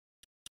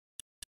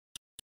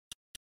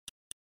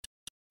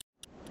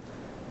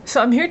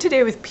So I'm here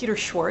today with Peter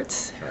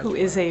Schwartz, who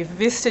is a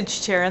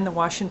Vistage chair in the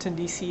Washington,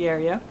 D.C.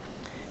 area.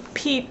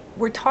 Pete,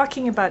 we're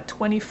talking about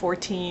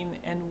 2014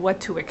 and what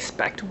to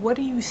expect. What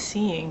are you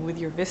seeing with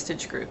your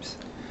Vistage groups?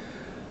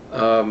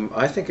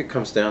 I think it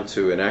comes down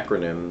to an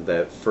acronym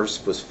that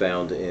first was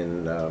found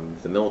in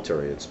the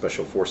military, at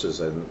Special Forces,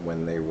 and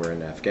when they were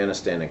in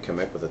Afghanistan, and came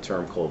up with a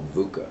term called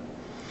VUCA,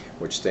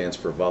 which stands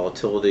for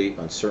volatility,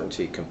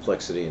 uncertainty,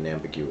 complexity, and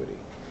ambiguity.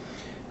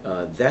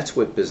 That's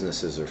what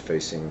businesses are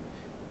facing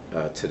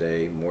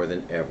today more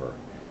than ever.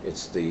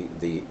 It's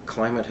the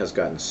climate has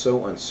gotten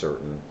so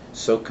uncertain,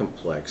 so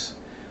complex,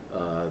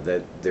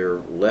 that they're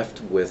left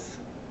with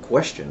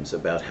questions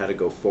about how to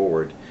go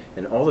forward,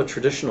 and all the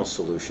traditional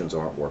solutions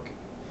aren't working.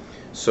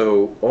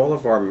 So all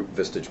of our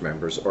Vistage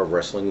members are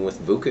wrestling with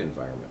VUCA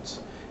environments,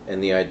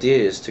 and the idea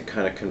is to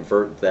kind of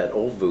convert that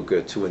old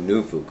VUCA to a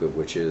new VUCA,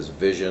 which is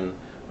vision,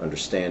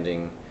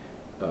 understanding,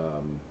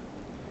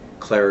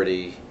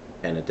 clarity,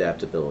 and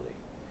adaptability.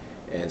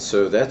 And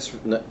so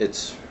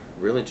it's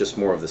really just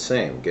more of the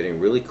same, getting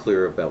really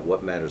clear about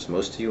what matters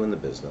most to you in the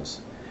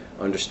business,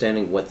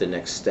 understanding what the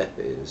next step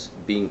is,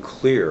 being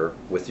clear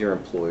with your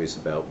employees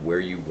about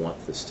where you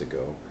want this to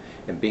go,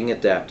 and being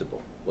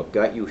adaptable. What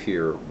got you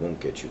here won't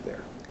get you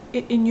there.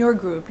 In your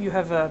group, you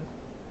have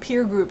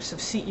peer groups of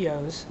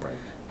CEOs. Right.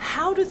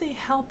 How do they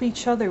help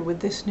each other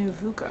with this new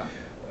VUCA?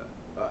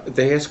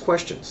 They ask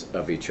questions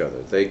of each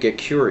other. They get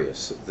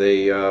curious.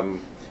 They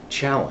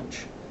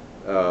challenge.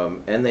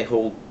 And they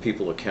hold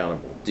people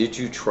accountable. Did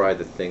you try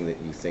the thing that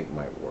you think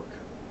might work?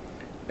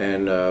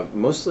 And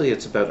mostly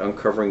it's about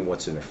uncovering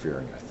what's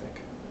interfering, I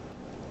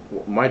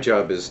think. My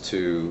job is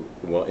to,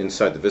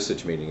 inside the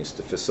Vistage meeting, is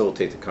to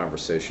facilitate the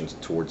conversations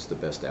towards the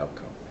best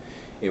outcome.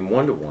 In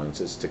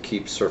one-to-ones, it's to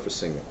keep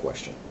surfacing the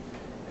question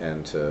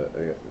and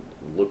to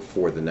look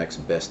for the next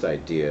best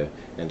idea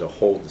and to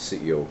hold the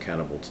CEO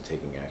accountable to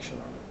taking action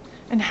on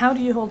it. And how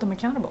do you hold them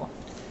accountable?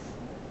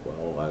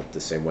 Well,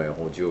 the same way I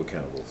hold you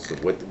accountable. So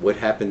what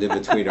happened in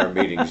between our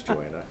meetings,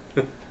 Joanna?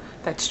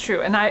 That's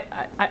true. And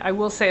I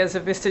will say, as a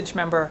Vistage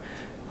member,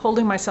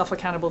 holding myself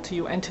accountable to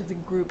you and to the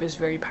group is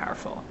very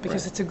powerful,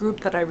 because It's a group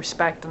that I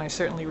respect, and I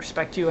certainly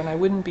respect you, and I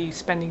wouldn't be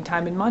spending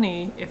time and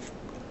money if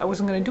I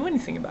wasn't going to do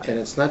anything about it. And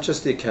it's not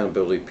just the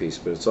accountability piece,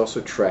 but it's also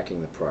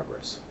tracking the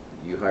progress.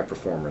 You high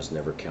performers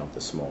never count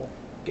the small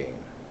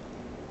gain.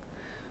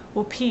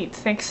 Well, Pete,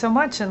 thanks so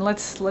much, and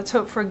let's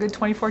hope for a good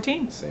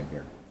 2014. Same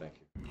here.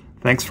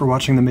 Thanks for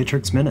watching the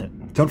Matrix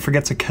Minute. Don't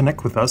forget to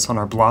connect with us on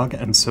our blog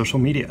and social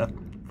media.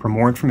 For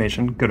more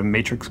information, go to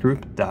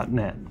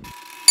matrixgroup.net.